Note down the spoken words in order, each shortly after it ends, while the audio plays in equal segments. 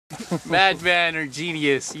Madman or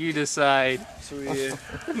genius, you decide. So we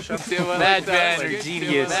Madman or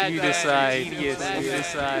genius, you decide. Madman or genius, you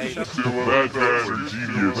decide.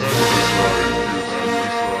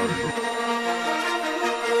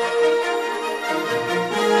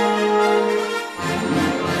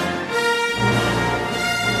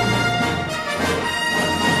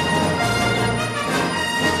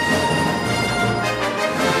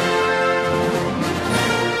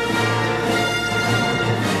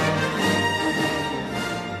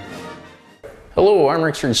 Hello, I'm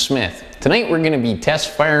Richard Smith. Tonight we're going to be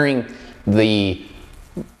test firing the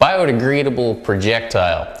biodegradable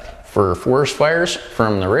projectile for forest fires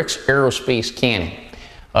from the Rix Aerospace cannon.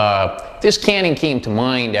 This cannon came to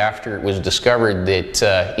mind after it was discovered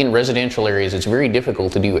that in residential areas it's very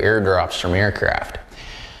difficult to do airdrops from aircraft.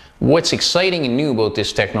 What's exciting and new about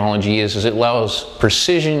this technology is it allows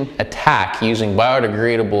precision attack using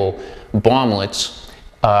biodegradable bomblets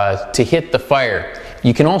to hit the fire.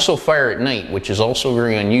 You can also fire at night, which is also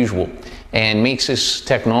very unusual and makes this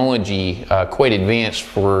technology quite advanced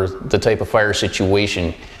for the type of fire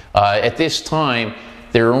situation. At this time,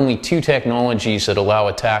 there are only two technologies that allow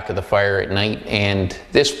attack of the fire at night, and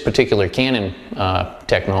this particular cannon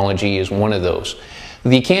technology is one of those.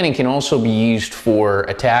 The cannon can also be used for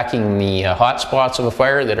attacking the hot spots of a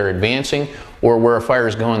fire that are advancing, or where a fire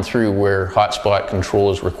is gone through where hotspot control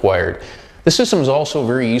is required. The system is also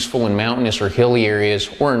very useful in mountainous or hilly areas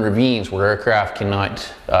or in ravines where aircraft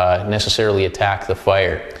cannot necessarily attack the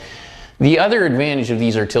fire. The other advantage of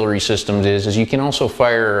these artillery systems is you can also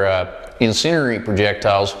fire incinerate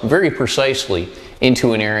projectiles very precisely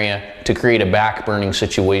into an area to create a back burning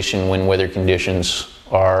situation when weather conditions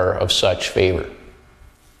are of such favor.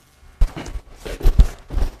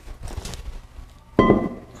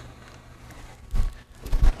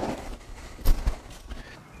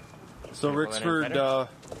 So Rixford,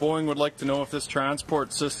 Boeing would like to know if this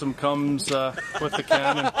transport system comes with the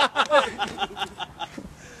cannon.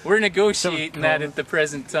 We're negotiating that at the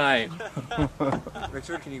present time.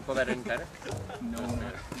 Richard, can you pull that in tighter? No,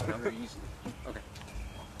 not very easily. Okay.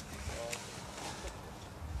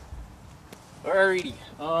 Alrighty.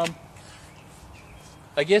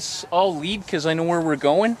 I guess I'll lead because I know where we're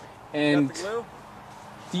going, and You got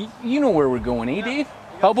the glue? you know where we're going, eh, Dave?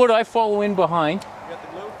 How about I follow in behind? You got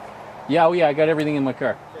the glue? Yeah, oh yeah, I got everything in my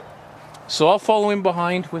car. Okay. So I'll follow in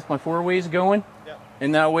behind with my four ways going, Yep.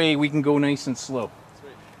 and that way we can go nice and slow.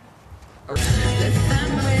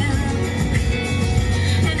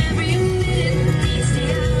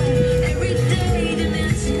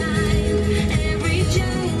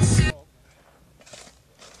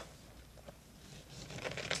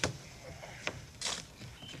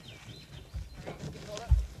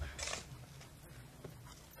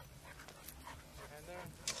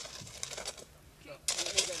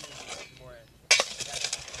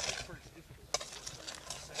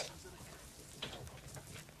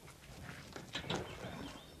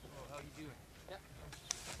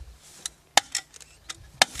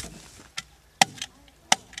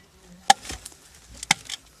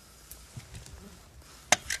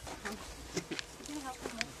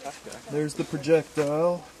 There's the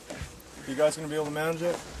projectile. You guys gonna be able to manage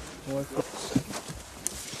it? Okay,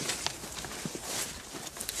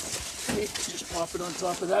 just pop it on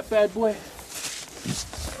top of that bad boy.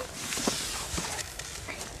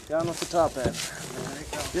 Down with the top end.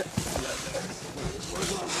 Yep.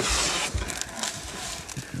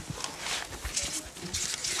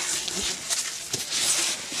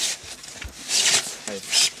 Hey,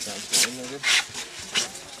 sounds good. Good.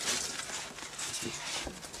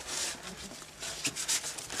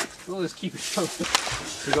 We'll just keep it going.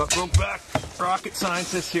 We got broke back rocket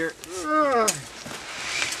scientists here. Yeah.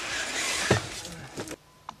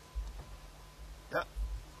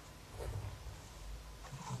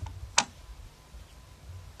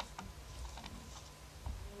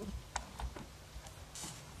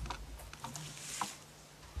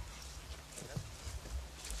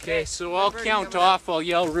 Okay, so I'll count off, I'll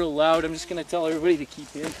yell real loud. I'm just going to tell everybody to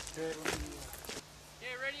keep in. Okay,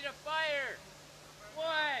 ready to fire! 1,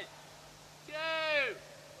 2,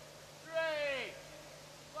 3,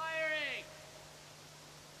 firing!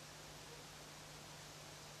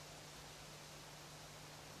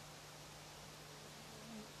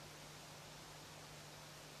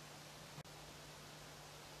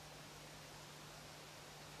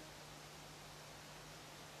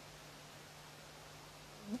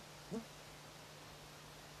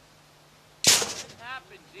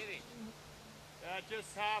 Happened, did it? That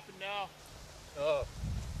just happened now. Oh.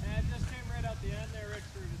 And it just came right out the end there, Richard.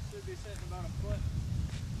 It should be sitting about a foot.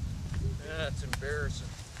 That's embarrassing.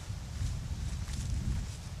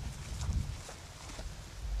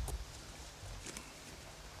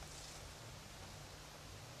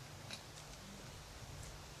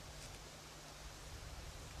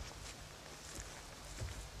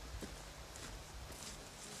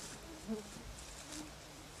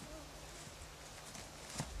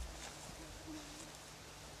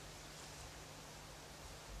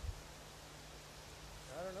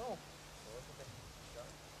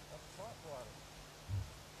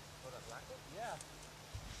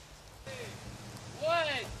 1,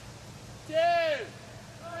 2,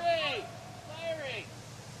 3, firing.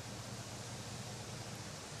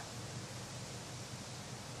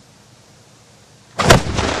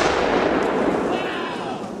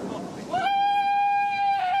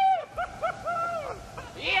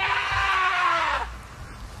 Yeah!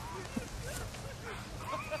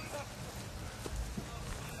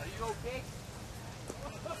 Are you okay?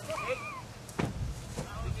 Hey,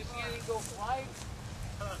 did you see anything go flying?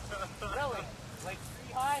 Really? Like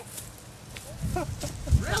 3 high?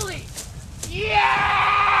 Really? Yeah!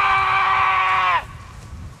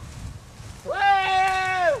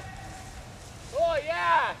 Woo! Oh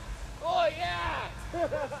yeah! Oh yeah!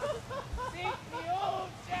 Sink the old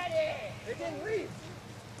jetty! It didn't leave.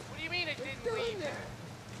 What do you mean it didn't leave?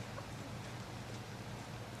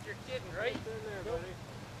 You're kidding, right? It's in there, buddy.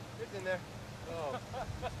 It's in there. Oh.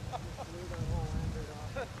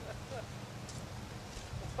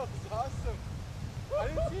 That was awesome. I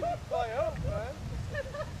didn't see it fly out, man.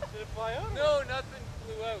 Did it fly out? No, nothing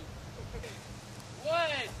flew out. 1,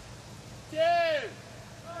 2,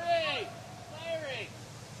 3, firing.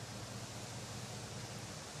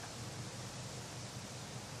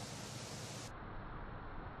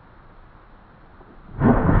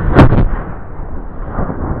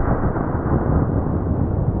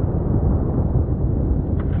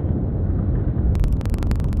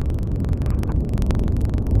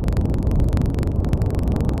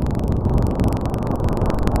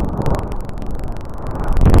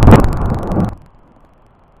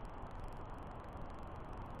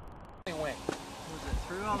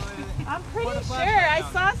 I'm pretty sure I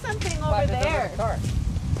saw something over there.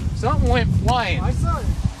 Something went flying. I saw it.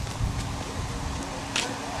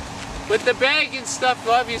 But the bag and stuff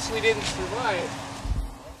obviously didn't survive.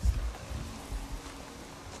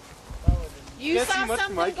 You Can't see saw much from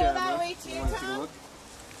something my go camera. that way too, You wanna take a Tom? look?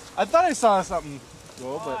 I thought I saw something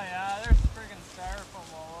go, but yeah, there's friggin'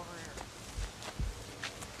 styrofoam all over here.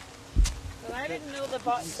 But I didn't know the bag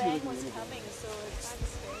was coming, so it kind of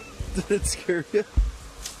scared me. did it scare you?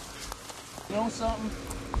 You know something?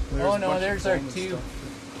 There's Oh a no, bunch of there's our foam and 2. stuff.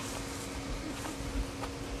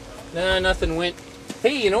 Nah, nothing went.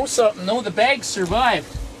 Hey, you know something? No, the bag survived.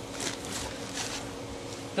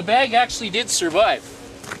 The bag actually did survive.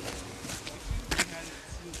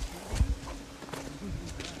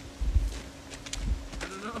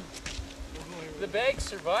 The bag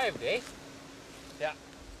survived, eh? Yeah.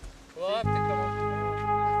 We'll have to